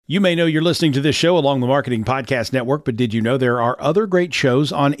You may know you're listening to this show along the Marketing Podcast Network, but did you know there are other great shows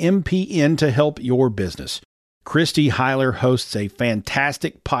on MPN to help your business? Christy Heiler hosts a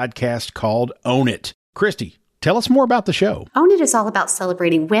fantastic podcast called Own It. Christy, tell us more about the show. Own It is all about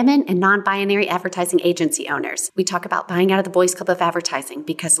celebrating women and non-binary advertising agency owners. We talk about buying out of the Boys Club of Advertising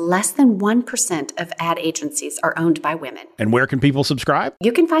because less than 1% of ad agencies are owned by women. And where can people subscribe?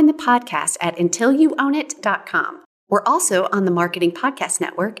 You can find the podcast at untilyouownit.com. We're also on the Marketing Podcast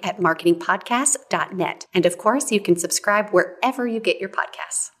Network at marketingpodcast.net. And of course, you can subscribe wherever you get your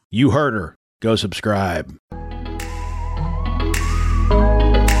podcasts. You heard her. Go subscribe.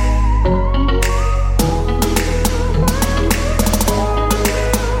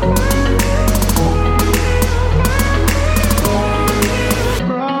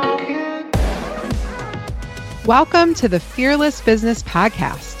 Welcome to the Fearless Business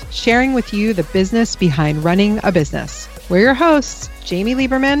Podcast, sharing with you the business behind running a business. We're your hosts, Jamie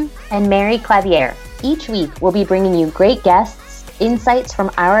Lieberman and Mary Clavier. Each week, we'll be bringing you great guests, insights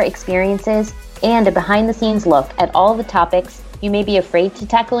from our experiences, and a behind-the-scenes look at all the topics you may be afraid to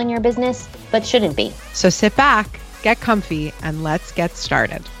tackle in your business, but shouldn't be. So sit back, get comfy, and let's get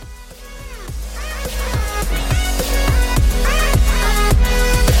started.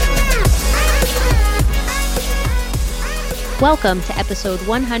 Welcome to episode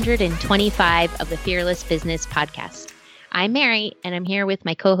 125 of the Fearless Business Podcast. I'm Mary, and I'm here with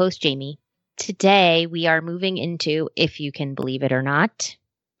my co-host, Jamie. Today, we are moving into, if you can believe it or not,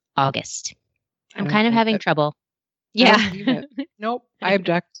 August. I'm kind of having trouble. Yeah. Nope, I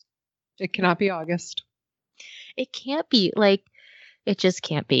object. It cannot be August. It can't be. It just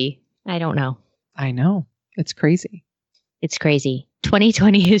can't be. I don't know. I know. It's crazy. It's crazy.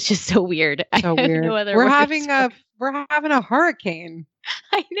 2020 is just so weird. So weird. No other we're words. having a hurricane.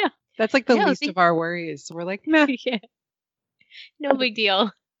 I know. That's like the least of our worries. We're like, meh. Yeah. No big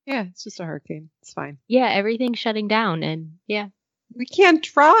deal. Yeah, it's just a hurricane. It's fine. Yeah, everything's shutting down, and yeah. We can't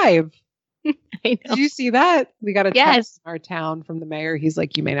drive. I know. Did you see that? We got a Yes. text in our town from the mayor. He's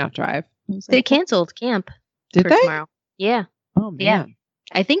like, you may not drive. They canceled camp. Did for they? Tomorrow. Yeah. Oh, man. Yeah.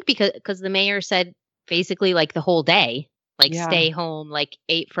 I think because the mayor said basically like the whole day, stay home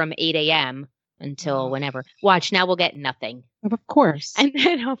from 8 a.m. until whenever. Watch, now we'll get nothing. Of course. And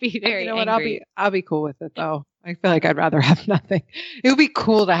then I'll be very angry. I'll be cool with it though. I feel like I'd rather have nothing. It would be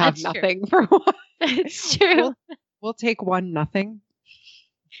cool to have That's nothing for once. That's true. We'll take one nothing.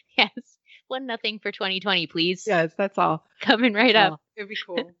 Yes. 1-0 for 2020, please. Yes, that's all. Coming right up. It'd be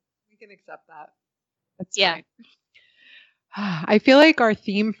cool. We can accept that. That's yeah. Fine. I feel like our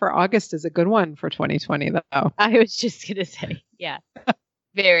theme for August is a good one for 2020 though. I was just going to say, yeah.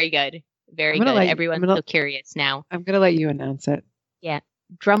 Very good. Very good. Everyone's so curious now. I'm going to let you announce it. Yeah.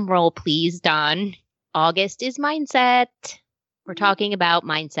 Drum roll, please, Don. August is mindset. We're talking about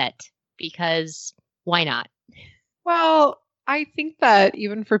mindset because why not? Well, I think that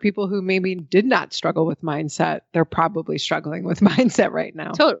even for people who maybe did not struggle with mindset, they're probably struggling with mindset right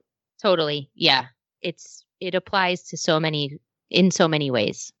now. Totally. Yeah. It applies to in so many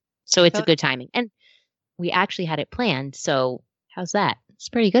ways. So it's a good timing. And we actually had it planned. So how's that? It's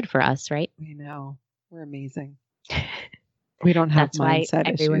pretty good for us, right? I know. We're amazing. We don't have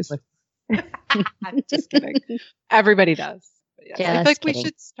mindset issues. I'm just kidding. Everybody does. Yes. I feel like we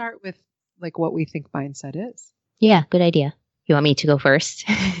should start with what we think mindset is. Yeah, good idea. You want me to go first?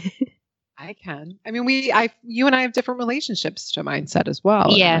 I can. I mean, you and I have different relationships to mindset as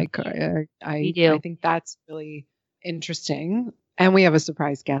well. Yeah, we do. I think that's really interesting. And we have a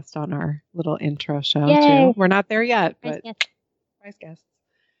surprise guest on our little intro show too. We're not there yet, but surprise guests.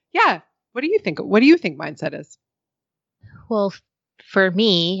 Yeah. What do you think? What do you think mindset is? Well, for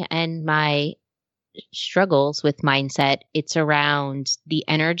me and my struggles with mindset, it's around the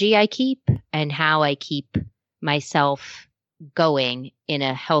energy I keep and how I keep myself going in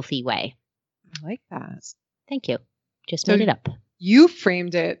a healthy way. I like that. Thank you. Just made it up. You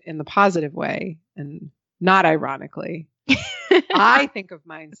framed it in the positive way and not ironically. I think of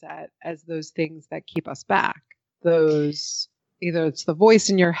mindset as those things that keep us back. Those, either it's the voice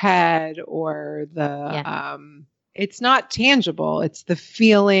in your head or it's not tangible. It's the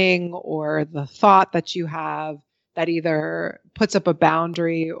feeling or the thought that you have that either puts up a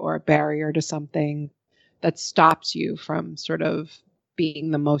boundary or a barrier to something that stops you from sort of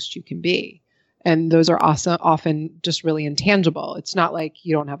being the most you can be. And those are also often just really intangible. It's not like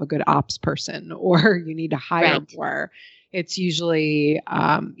you don't have a good ops person or you need to hire more. It's usually,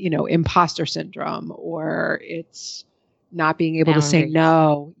 imposter syndrome, or it's not being able to say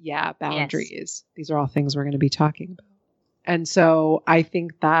no. Yeah, boundaries. Yes. These are all things we're going to be talking about. And so I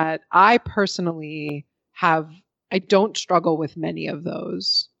think that I personally I don't struggle with many of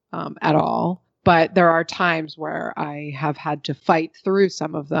those. at all. But there are times where I have had to fight through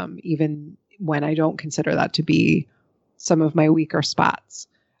some of them, even when I don't consider that to be some of my weaker spots.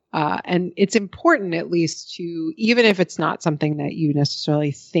 And it's important, at least, to, even if it's not something that you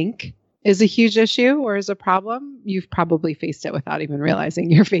necessarily think is a huge issue or is a problem, you've probably faced it without even realizing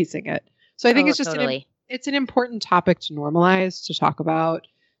you're facing it. So I think it's just totally. it's an important topic to normalize, to talk about,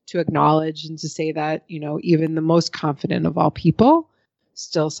 to acknowledge, and to say that, even the most confident of all people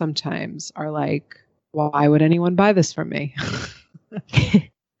still sometimes are like, why would anyone buy this from me?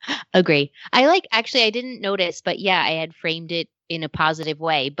 Agree. Actually, I didn't notice, but yeah, I had framed it in a positive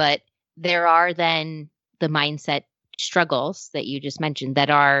way. But there are then the mindset struggles that you just mentioned that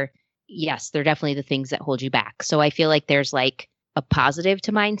are, yes, they're definitely the things that hold you back. So I feel like there's like a positive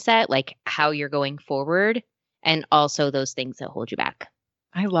to mindset, like how you're going forward, and also those things that hold you back.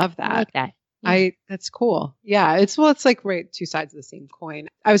 I love that. I like that. Yeah. That's cool. Yeah. It's like right, two sides of the same coin.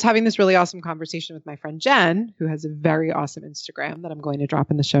 I was having this really awesome conversation with my friend Jen, who has a very awesome Instagram that I'm going to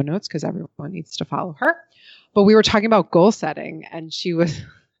drop in the show notes because everyone needs to follow her. But we were talking about goal setting, and she's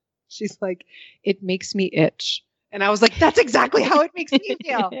like, it makes me itch. And I was like, that's exactly how it makes me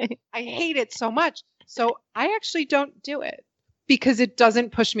feel. I hate it so much. So I actually don't do it because it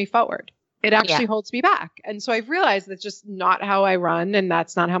doesn't push me forward. It actually holds me back. And so I've realized that's just not how I run, and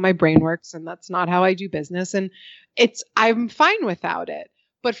that's not how my brain works, and that's not how I do business. And I'm fine without it.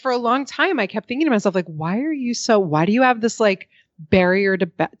 But for a long time, I kept thinking to myself, like, why do you have this like barrier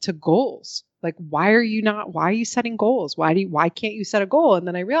to goals? Like, why are you setting goals? Why can't you set a goal? And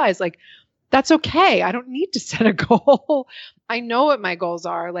then I realized, like, that's okay. I don't need to set a goal. I know what my goals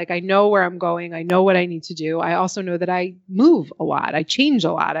are. Like, I know where I'm going. I know what I need to do. I also know that I move a lot. I change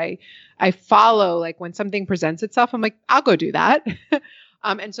a lot. I follow, like, when something presents itself, I'm like, I'll go do that.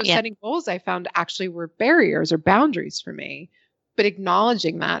 And so setting goals, I found actually were barriers or boundaries for me. But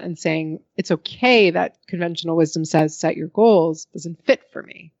acknowledging that and saying it's okay that conventional wisdom says set your goals doesn't fit for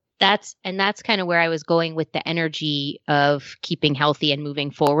me. That's kind of where I was going with the energy of keeping healthy and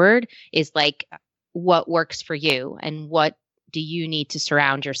moving forward, is like, what works for you and what do you need to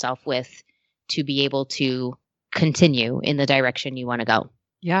surround yourself with to be able to continue in the direction you want to go.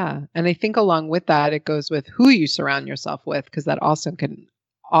 Yeah. And I think along with that, it goes with who you surround yourself with, because that also can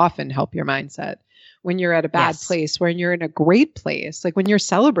often help your mindset. When you're at a bad place, when you're in a great place, like when you're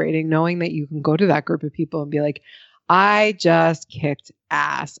celebrating, knowing that you can go to that group of people and be like, I just kicked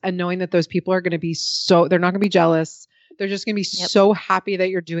ass. And knowing that those people are going to be they're not going to be jealous. They're just going to be so happy that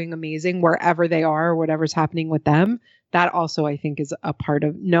you're doing amazing wherever they are, or whatever's happening with them. That also, I think, is a part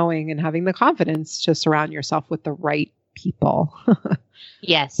of knowing and having the confidence to surround yourself with the right people.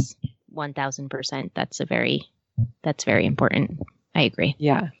 Yes, 1000%. That's very important. I agree.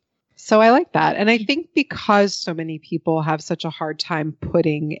 Yeah. So I like that. And I think because so many people have such a hard time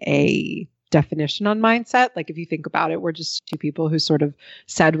putting a definition on mindset, like if you think about it, we're just two people who sort of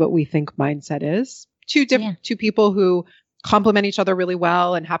said what we think mindset is. Two people who complement each other really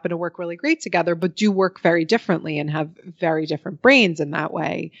well and happen to work really great together, but do work very differently and have very different brains in that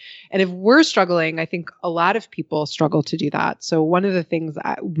way. And if we're struggling, I think a lot of people struggle to do that. So one of the things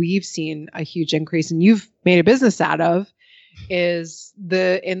that we've seen a huge increase, and you've made a business out of, is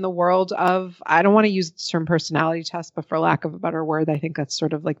in the world of, I don't want to use the term personality test, but for lack of a better word, I think that's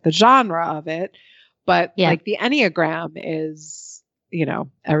sort of like the genre of it. But like the Enneagram is,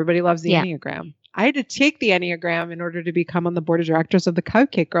 everybody loves the Enneagram. I had to take the Enneagram in order to become on the board of directors of the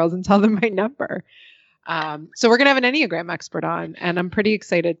Cupcake Girls and tell them my number. So we're going to have an Enneagram expert on, and I'm pretty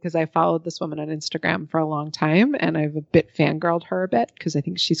excited because I followed this woman on Instagram for a long time, and I've a bit fangirled her a bit because I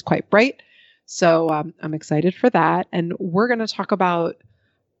think she's quite bright. So I'm excited for that. And we're going to talk about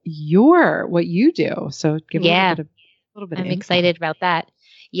what you do. So give a little bit. I'm excited about that.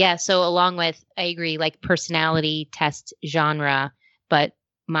 Yeah. So along with, I agree, like personality test genre, but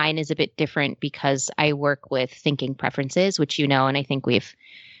mine is a bit different because I work with thinking preferences, which and I think we've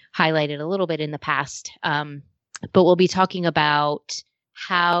highlighted a little bit in the past. But we'll be talking about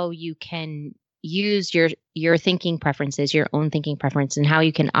how you can use your thinking preferences, your own thinking preference, and how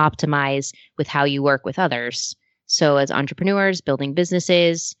you can optimize with how you work with others. So as entrepreneurs, building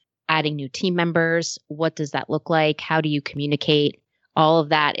businesses, adding new team members, what does that look like? How do you communicate? All of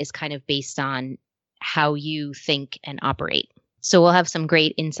that is kind of based on how you think and operate. So we'll have some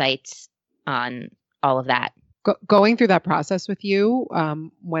great insights on all of that. Going through that process with you,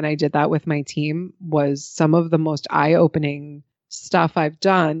 when I did that with my team, was some of the most eye-opening stuff I've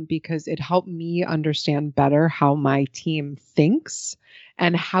done, because it helped me understand better how my team thinks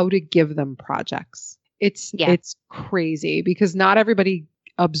and how to give them projects. It's crazy because not everybody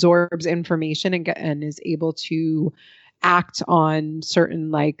absorbs information and is able to act on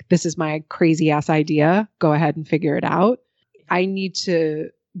certain, like, this is my crazy ass idea, go ahead and figure it out. I need to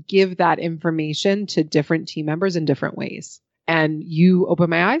give that information to different team members in different ways. And you opened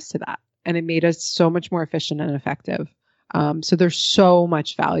my eyes to that. And it made us so much more efficient and effective. So there's so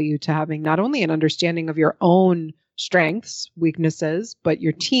much value to having not only an understanding of your own strengths, weaknesses, but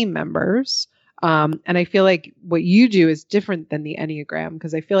your team members. And I feel like what you do is different than the Enneagram,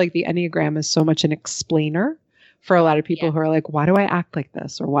 because I feel like the Enneagram is so much an explainer for a lot of people who are like, why do I act like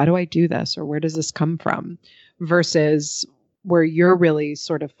this? Or why do I do this? Or where does this come from? Versus where you're really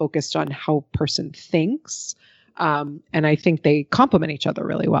sort of focused on how a person thinks. And I think they complement each other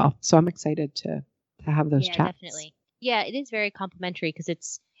really well. So I'm excited to have those chats. Definitely. Yeah, it is very complimentary because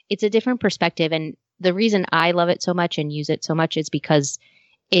it's a different perspective. And the reason I love it so much and use it so much is because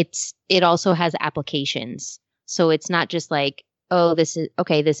it also has applications. So it's not just like, oh, this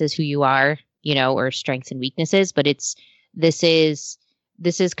is who you are, or strengths and weaknesses, but this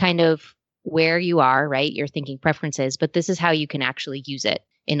is kind of where you are, right? Your thinking preferences, but this is how you can actually use it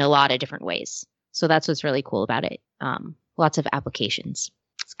in a lot of different ways. So that's what's really cool about it. Lots of applications.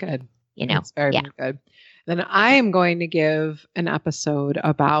 It's good. It's very, very good. Then I am going to give an episode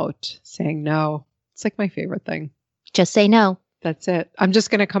about saying no. It's like my favorite thing. Just say no. That's it. I'm just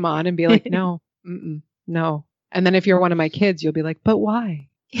going to come on and be like, no, no. And then if you're one of my kids, you'll be like, but why?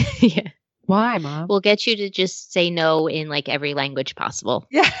 Yeah. Why, Mom? We'll get you to just say no in like every language possible.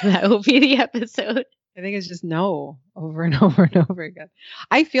 Yeah. That will be the episode. I think it's just no over and over and over again.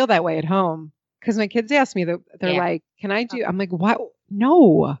 I feel that way at home because my kids ask me, they're like, can I do? I'm like, what?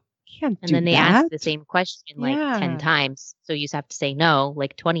 No, can't do that. And then they ask the same question like 10 times. So you just have to say no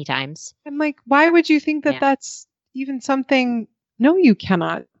like 20 times. I'm like, why would you think that that's even something? No, you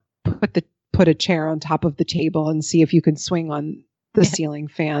cannot put a chair on top of the table and see if you can swing on the ceiling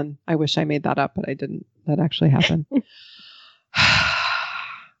fan. I wish I made that up, but I didn't. That actually happened.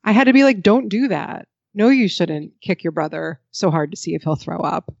 I had to be like, don't do that. No, you shouldn't kick your brother so hard to see if he'll throw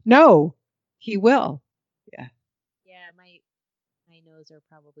up. No, he will. Yeah. Yeah, my no's are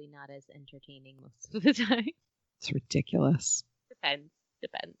probably not as entertaining most of the time. It's ridiculous. Depends.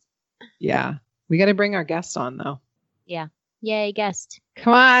 Yeah. We got to bring our guest on though. Yeah. Yay, guest.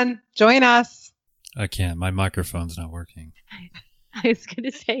 Come on, join us. I can't. My microphone's not working. I was going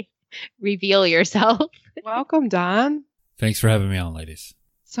to say, reveal yourself. Welcome, Don. Thanks for having me on, ladies.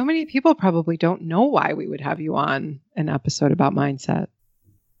 So many people probably don't know why we would have you on an episode about mindset.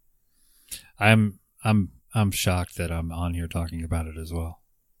 I'm shocked that I'm on here talking about it as well.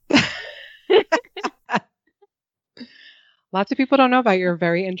 Lots of people don't know about your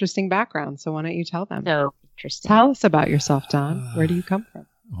very interesting background, so why don't you tell them? So interesting. Tell us about yourself, Don. Where do you come from?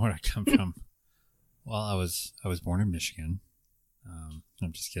 Where I come from? Well, I was born in Michigan.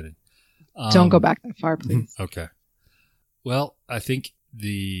 I'm just kidding. Don't go back that far, please. Okay. Well, I think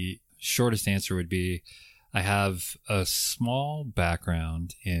the shortest answer would be I have a small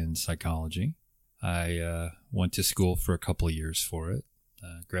background in psychology. I went to school for a couple of years for it,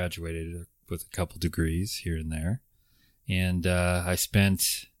 graduated with a couple degrees here and there. And I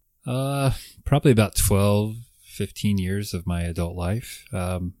spent probably about 12, 15 years of my adult life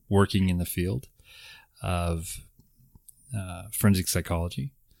working in the field of forensic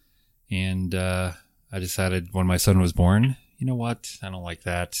psychology. And I decided when my son was born, you know what? I don't like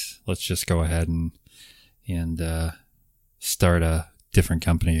that. Let's just go ahead and start a different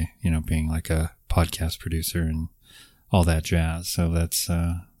company, being like a podcast producer and all that jazz. So that's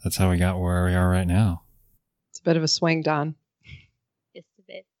how we got where we are right now. It's a bit of a swing, Don. Just a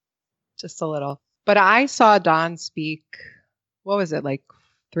bit. Just a little. But I saw Don speak, what was it, like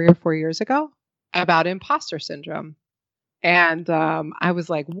 3 or 4 years ago, about imposter syndrome. And I was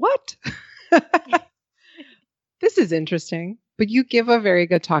like, what? This is interesting. But you give a very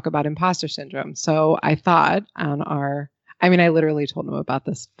good talk about imposter syndrome. So I thought I literally told him about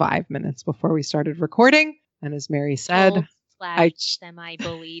this 5 minutes before we started recording. And as Mary said,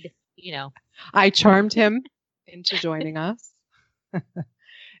 semi-bullied, I charmed him into joining us.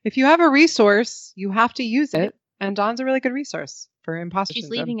 If you have a resource, you have to use it. And Don's a really good resource for imposter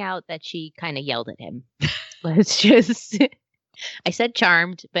syndrome. She's leaving out that she kind of yelled at him. Let's just... I said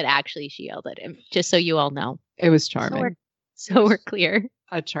charmed, but actually she yelled at him, just so you all know. It was charming. So we're clear.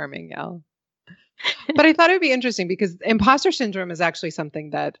 A charming yell. But I thought it would be interesting because imposter syndrome is actually something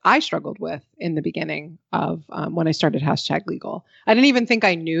that I struggled with in the beginning of when I started #legal. I didn't even think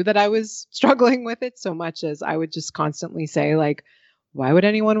I knew that I was struggling with it so much as I would just constantly say, like, why would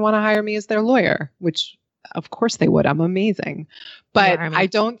anyone want to hire me as their lawyer? Which, of course they would. I'm amazing. But I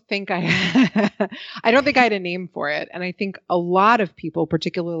don't think I had a name for it. And I think a lot of people,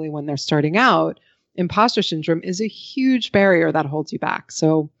 particularly when they're starting out, imposter syndrome is a huge barrier that holds you back.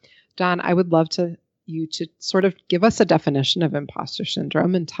 So, Don, I would love you to sort of give us a definition of imposter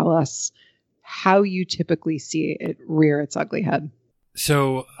syndrome and tell us how you typically see it rear its ugly head.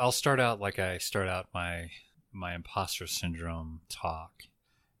 So I'll start out like I start out my imposter syndrome talk,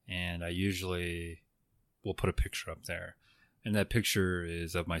 and I usually will put a picture up there, and that picture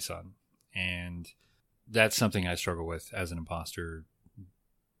is of my son, and that's something I struggle with as an imposter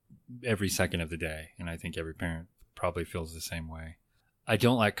every second of the day, and I think every parent probably feels the same way. I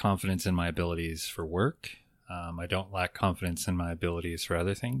don't lack confidence in my abilities for work. I don't lack confidence in my abilities for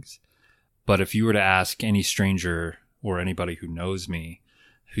other things. But if you were to ask any stranger or anybody who knows me,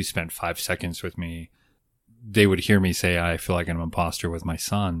 who spent 5 seconds with me, they would hear me say, I feel like I'm an imposter with my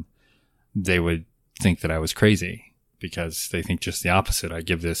son. They would think that I was crazy because they think just the opposite. I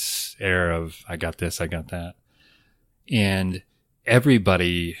give this air of, I got this, I got that. And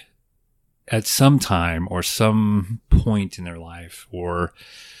everybody at some time or some point in their life, or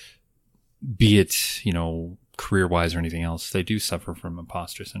be it, career-wise or anything else, they do suffer from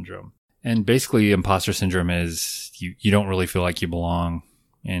imposter syndrome. And basically, imposter syndrome is you don't really feel like you belong.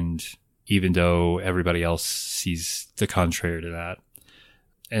 And even though everybody else sees the contrary to that.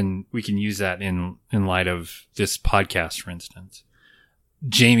 And we can use that in light of this podcast, for instance.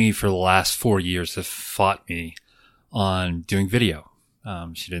 Jamie, for the last 4 years, has fought me on doing video.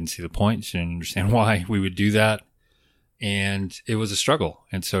 She didn't see the point. She didn't understand why we would do that. And it was a struggle.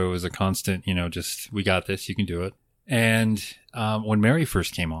 And so it was a constant, just, we got this, you can do it. And when Mary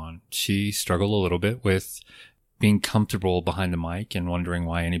first came on, she struggled a little bit with being comfortable behind the mic and wondering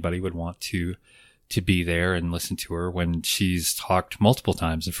why anybody would want to be there and listen to her when she's talked multiple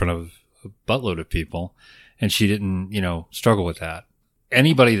times in front of a buttload of people. And she didn't, struggle with that.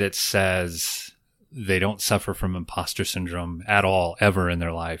 Anybody that says they don't suffer from imposter syndrome at all, ever in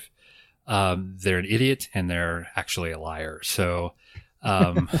their life, they're an idiot and they're actually a liar. So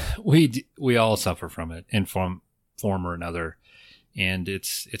we all suffer from it in form or another. And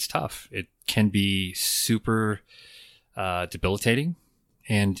it's tough. It can be super debilitating,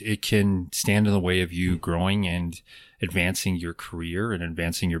 and it can stand in the way of you growing and advancing your career and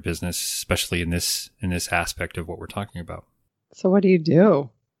advancing your business, especially in this aspect of what we're talking about. So what do you do?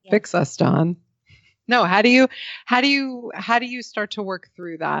 Yeah. Fix us, Don. No, how do you start to work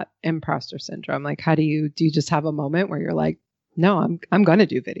through that imposter syndrome? Like, do you just have a moment where you're like, no, I'm going to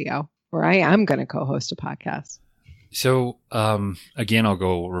do video, or I am going to co-host a podcast? So, again,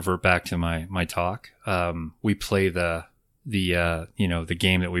 I'll revert back to my talk. We play the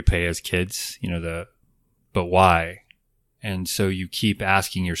game that we play as kids, but why? And so you keep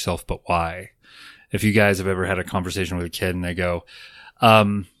asking yourself, but why? If you guys have ever had a conversation with a kid and they go,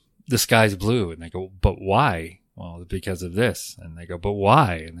 the sky's blue, and they go, but why? Well, because of this. And they go, but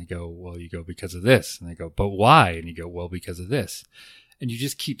why? And they go, well, you go, because of this. And they go, but why? And you go, well, because of this. And you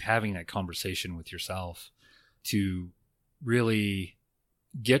just keep having that conversation with yourself to really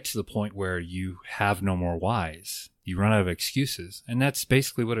get to the point where you have no more whys. You run out of excuses. And that's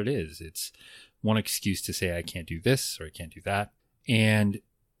basically what it is. It's one excuse to say, I can't do this or I can't do that. And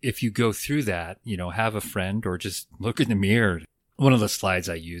if you go through that, have a friend or just look in the mirror. One of the slides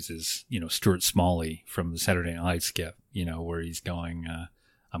I use is, Stuart Smalley from the Saturday Night Live skit, where he's going,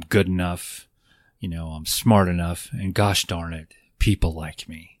 I'm good enough, I'm smart enough, and gosh darn it, people like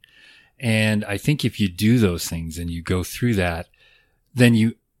me. And I think if you do those things and you go through that, then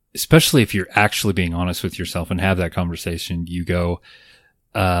you, especially if you're actually being honest with yourself and have that conversation, you go,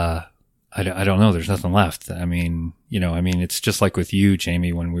 I don't know. There's nothing left. I mean, it's just like with you,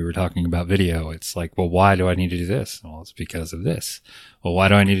 Jamie, when we were talking about video, it's like, well, why do I need to do this? Well, it's because of this. Well, why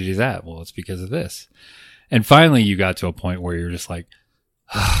do I need to do that? Well, it's because of this. And finally you got to a point where you're just like,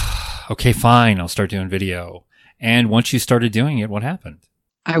 okay, fine. I'll start doing video. And once you started doing it, what happened?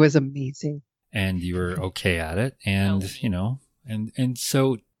 I was amazing. And you were okay at it. And,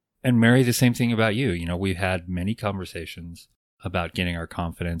 and Mary, the same thing about you. We've had many conversations about getting our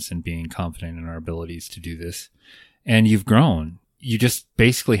confidence and being confident in our abilities to do this. And you've grown. You just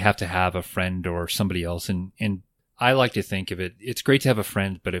basically have to have a friend or somebody else. And I like to think of it, it's great to have a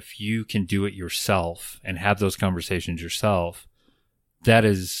friend, but if you can do it yourself and have those conversations yourself, that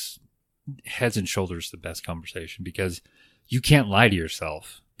is heads and shoulders the best conversation, because you can't lie to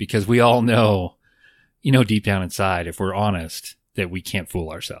yourself, because we all know, deep down inside, if we're honest, that we can't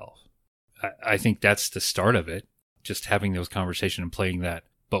fool ourselves. I think that's the start of it. Just having those conversations and playing that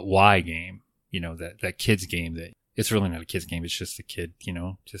but why game, that kid's game, that it's really not a kid's game. It's just a kid,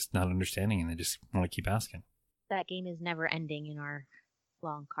 just not understanding, and they just want to keep asking. That game is never ending in our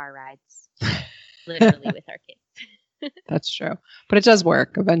long car rides, literally with our kids. That's true. But it does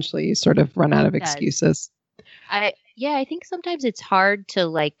work. Eventually you sort of run out of It does. excuses. I think sometimes it's hard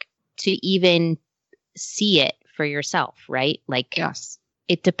to even see it for yourself, right? Like Yes.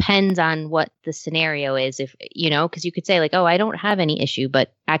 it depends on what the scenario is. If, because you could say like, oh, I don't have any issue,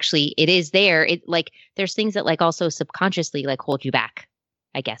 but actually it is there. It like, there's things that like also subconsciously like hold you back,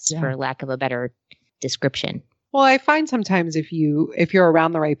 I guess, Yeah. for lack of a better description. Well, I find sometimes if you're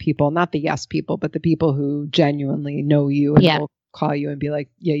around the right people, not the yes people, but the people who genuinely know you and Yeah. will call you and be like,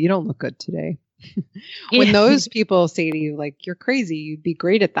 yeah, you don't look good today. When those people say to you, like, you're crazy, you'd be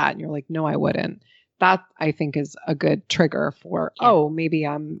great at that. And you're like, no, I wouldn't. That I think is a good trigger for, Yeah. maybe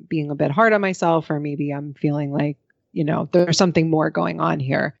I'm being a bit hard on myself, or maybe I'm feeling like, there's something more going on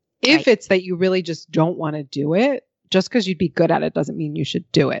here. If Right. it's that you really just don't want to do it, just because you'd be good at it doesn't mean you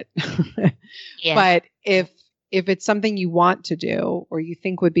should do it. Yeah. But if it's something you want to do or you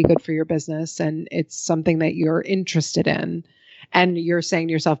think would be good for your business and it's something that you're interested in and you're saying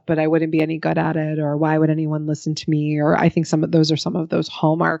to yourself, but I wouldn't be any good at it, or why would anyone listen to me? Or I think some of those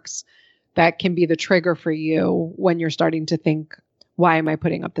hallmarks that can be the trigger for you when you're starting to think, why am I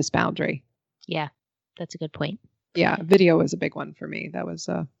putting up this boundary? Yeah, that's a good point. Yeah. Video was a big one for me. That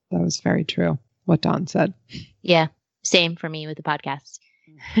was very true. What Dawn said. Yeah. Same for me with the podcast.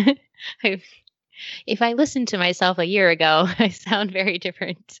 If I listened to myself a year ago, I sound very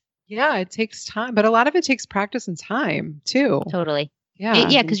different. Yeah. It takes time, but a lot of it takes practice and time too. Totally. Yeah.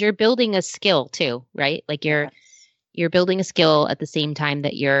 Yeah. Because you're building a skill too, right? Like you're building a skill at the same time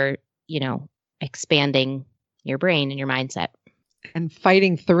that you're, expanding your brain and your mindset. And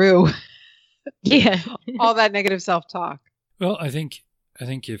fighting through Yeah. all that negative self-talk. Well, I think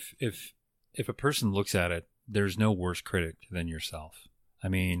if a person looks at it, there's no worse critic than yourself. I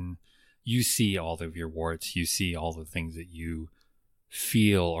mean, you see all of your warts, you see all the things that you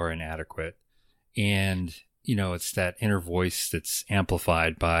feel are inadequate. And, it's that inner voice that's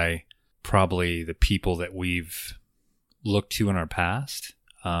amplified by probably the people that we've looked to in our past,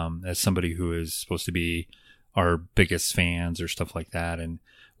 as somebody who is supposed to be our biggest fans or stuff like that. And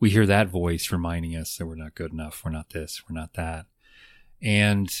we hear that voice reminding us that we're not good enough. We're not this, we're not that.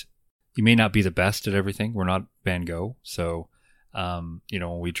 And you may not be the best at everything. We're not Van Gogh. So,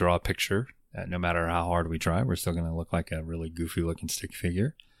 when we draw a picture, no matter how hard we try, we're still going to look like a really goofy looking stick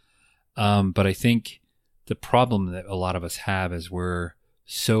figure. But I think the problem that a lot of us have is we're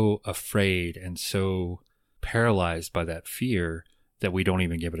so afraid and so paralyzed by that fear that we don't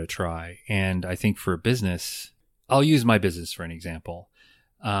even give it a try. And I think for a business, I'll use my business for an example.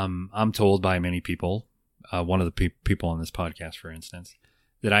 I'm told by many people, one of the people on this podcast, for instance,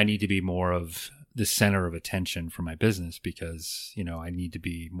 that I need to be more of the center of attention for my business because, I need to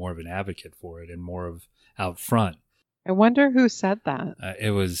be more of an advocate for it and more of out front. I wonder who said that.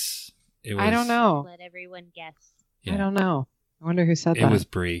 It was. I don't know. Let everyone guess. Yeah, I don't know. I wonder who said it that. was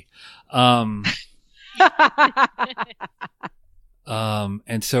Brie. And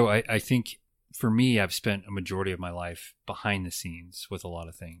so I think for me, I've spent a majority of my life behind the scenes with a lot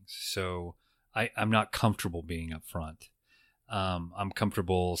of things. So I'm not comfortable being up front. I'm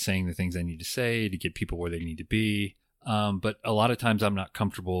comfortable saying the things I need to say to get people where they need to be. But a lot of times I'm not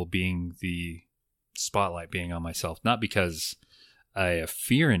comfortable being the spotlight being on myself, not because I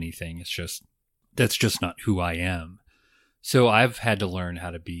fear anything. It's just, that's just not who I am. So I've had to learn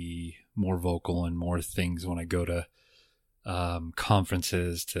how to be more vocal and more things when I go to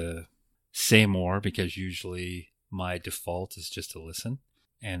conferences, to say more, because usually my default is just to listen.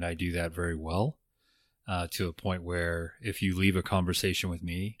 And I do that very well, to a point where if you leave a conversation with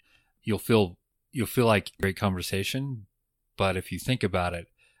me, you'll feel like great conversation. But if you think about it,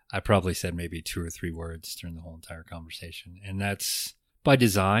 I probably said maybe 2 or 3 words during the whole entire conversation. And that's by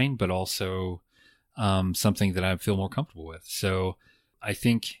design, but also something that I feel more comfortable with. So I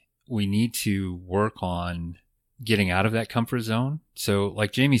think we need to work on getting out of that comfort zone. So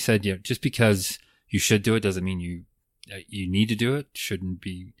like Jamie said, just because you should do it doesn't mean you need to do it. Shouldn't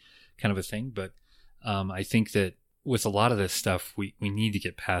be kind of a thing. But I think that with a lot of this stuff, we need to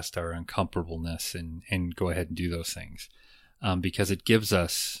get past our uncomfortableness and go ahead and do those things, because it gives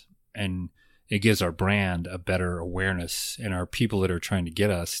us, and it gives our brand a better awareness, and our people that are trying to get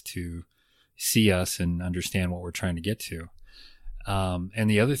us to see us and understand what we're trying to get to. And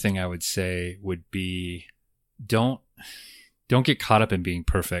the other thing I would say would be, don't get caught up in being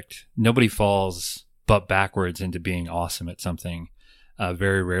perfect. Nobody falls butt backwards into being awesome at something.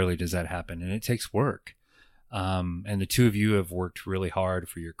 Very rarely does that happen, and it takes work. And the two of you have worked really hard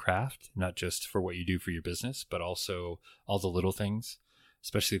for your craft, not just for what you do for your business, but also all the little things,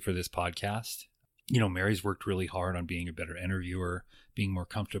 especially for this podcast. Mary's worked really hard on being a better interviewer, being more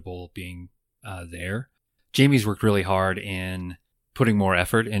comfortable being there. Jamie's worked really hard in putting more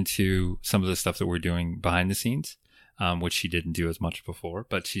effort into some of the stuff that we're doing behind the scenes, which she didn't do as much before,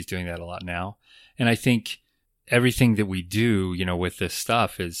 but she's doing that a lot now. And I think everything that we do, with this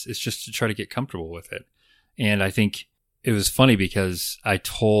stuff is just to try to get comfortable with it. And I think it was funny because I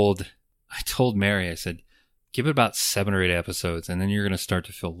told Mary, I said, give it about 7 or 8 episodes, and then you're going to start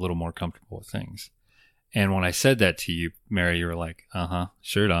to feel a little more comfortable with things. And when I said that to you, Mary, you were like,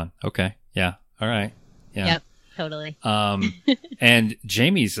 sure, Don. Okay. Yeah. All right. Yeah. Yep. Totally. And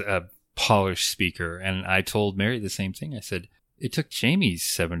Jamie's a polished speaker. And I told Mary the same thing. I said, it took Jamie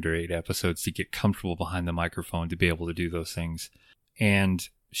 7 to 8 episodes to get comfortable behind the microphone to be able to do those things. And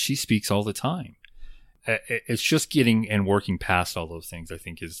she speaks all the time. It's just getting and working past all those things, I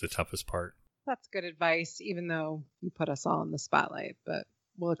think, is the toughest part. That's good advice, even though you put us all in the spotlight, but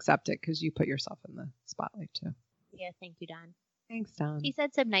we'll accept it because you put yourself in the spotlight too. Yeah, thank you, Don. Thanks, Don. He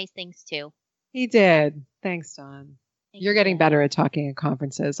said some nice things too. He did. Thanks, Don. Thank You're you, getting Don. better at talking at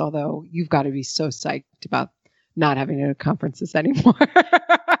conferences, although you've got to be so psyched about not having to go to conferences anymore.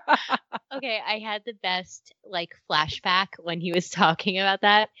 Okay, I had the best flashback when he was talking about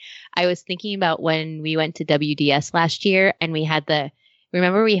that. I was thinking about when we went to WDS last year and we had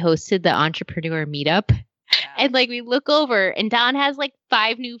remember we hosted the entrepreneur meetup? Yeah. And we look over and Don has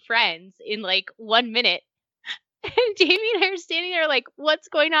 5 new friends in 1 minute. And Jamie and I are standing there what's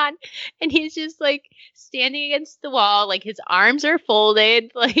going on? And he's just standing against the wall, his arms are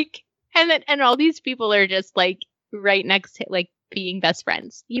folded, and all these people are just right next to being best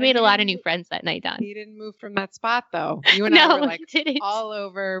friends. You made a lot of new friends that night, Don. He didn't move from that spot though. You and I were he didn't. all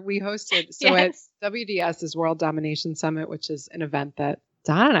over. We hosted Yes. at WDS is World Domination Summit, which is an event that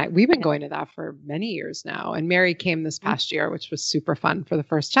Don and we've been going to that for many years now. And Mary came this past year, which was super fun for the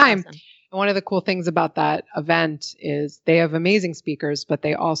first time. Awesome. And one of the cool things about that event is they have amazing speakers, but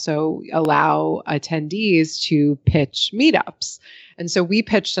they also allow attendees to pitch meetups. And so we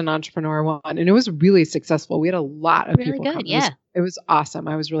pitched an entrepreneur one, and it was really successful. We had a lot of Really people good, come. yeah. It was awesome.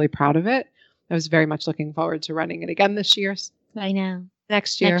 I was really proud of it. I was very much looking forward to running it again this year, I know.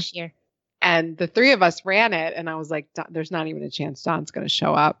 next year. Next year. And the 3 of us ran it, and I was like, there's not even a chance Don's going to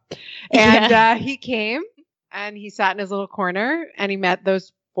show up. And he came, and he sat in his little corner, and he met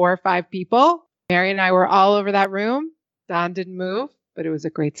those 4 or 5 people. Mary and I were all over that room. Don didn't move, but it was a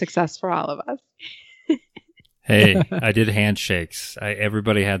great success for all of us. Hey, I did handshakes.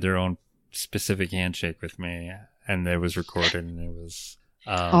 Everybody had their own specific handshake with me, and it was recorded, and it was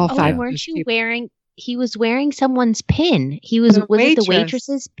All Oh, five. weren't you people. wearing? He was wearing someone's pin. Was it the waitress.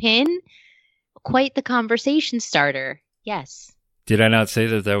 waitress's pin? Quite the conversation starter. Yes. Did I not say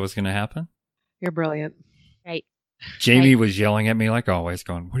that was going to happen? You're brilliant. Right. Jamie was yelling at me like always,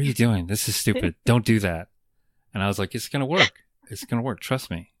 going, "What are you doing? This is stupid. Don't do that." And I was like, "It's going to work. It's going to work. Trust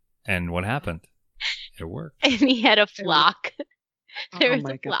me." And what happened? It worked. And he had a flock. There Oh was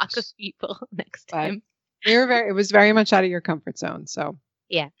my a flock gosh. of people next to But him. it was very much out of your comfort zone. So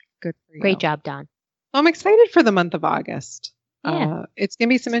Yeah. good for you. Great job, Don. I'm excited for the month of August. Yeah. It's going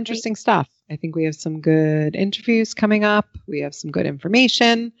to be some It's interesting stuff. I think we have some good interviews coming up. We have some good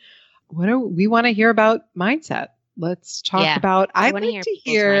information. What do we want to hear about mindset? Let's talk Yeah. about, I'd wanna like to people's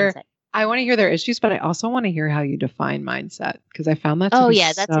hear, mindset. I want to hear their issues, but I also want to hear how you define mindset because I found that to Oh, be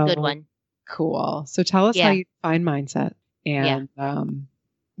yeah. That's a good so one. cool. So tell us Yeah. how you define mindset and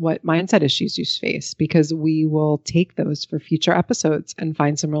what mindset issues you face, because we will take those for future episodes and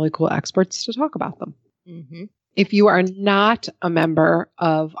find some really cool experts to talk about them. Mm-hmm. If you are not a member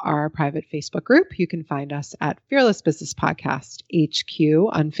of our private Facebook group, you can find us at Fearless Business Podcast HQ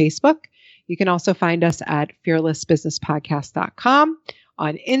on Facebook. You can also find us at fearlessbusinesspodcast.com,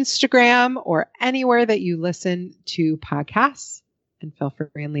 on Instagram, or anywhere that you listen to podcasts. And feel free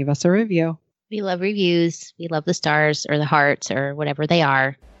and leave us a review. We love reviews. We love the stars or the hearts or whatever they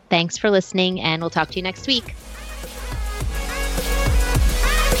are. Thanks for listening, and we'll talk to you next week.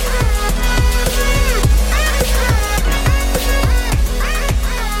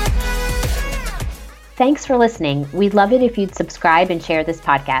 Thanks for listening. We'd love it if you'd subscribe and share this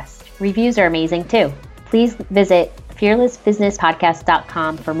podcast. Reviews are amazing too. Please visit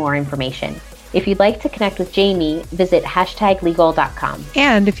fearlessbusinesspodcast.com for more information. If you'd like to connect with Jamie, visit #legal.com.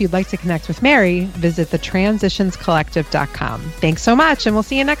 And if you'd like to connect with Mary, visit thetransitionscollective.com. Thanks so much, and we'll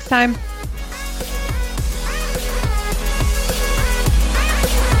see you next time.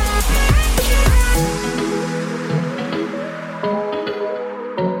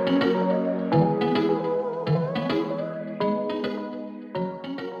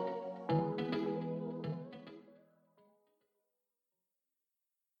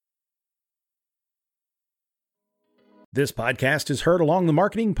 This podcast is heard along the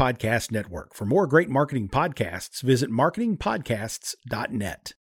Marketing Podcast Network. For more great marketing podcasts, visit marketingpodcasts.net.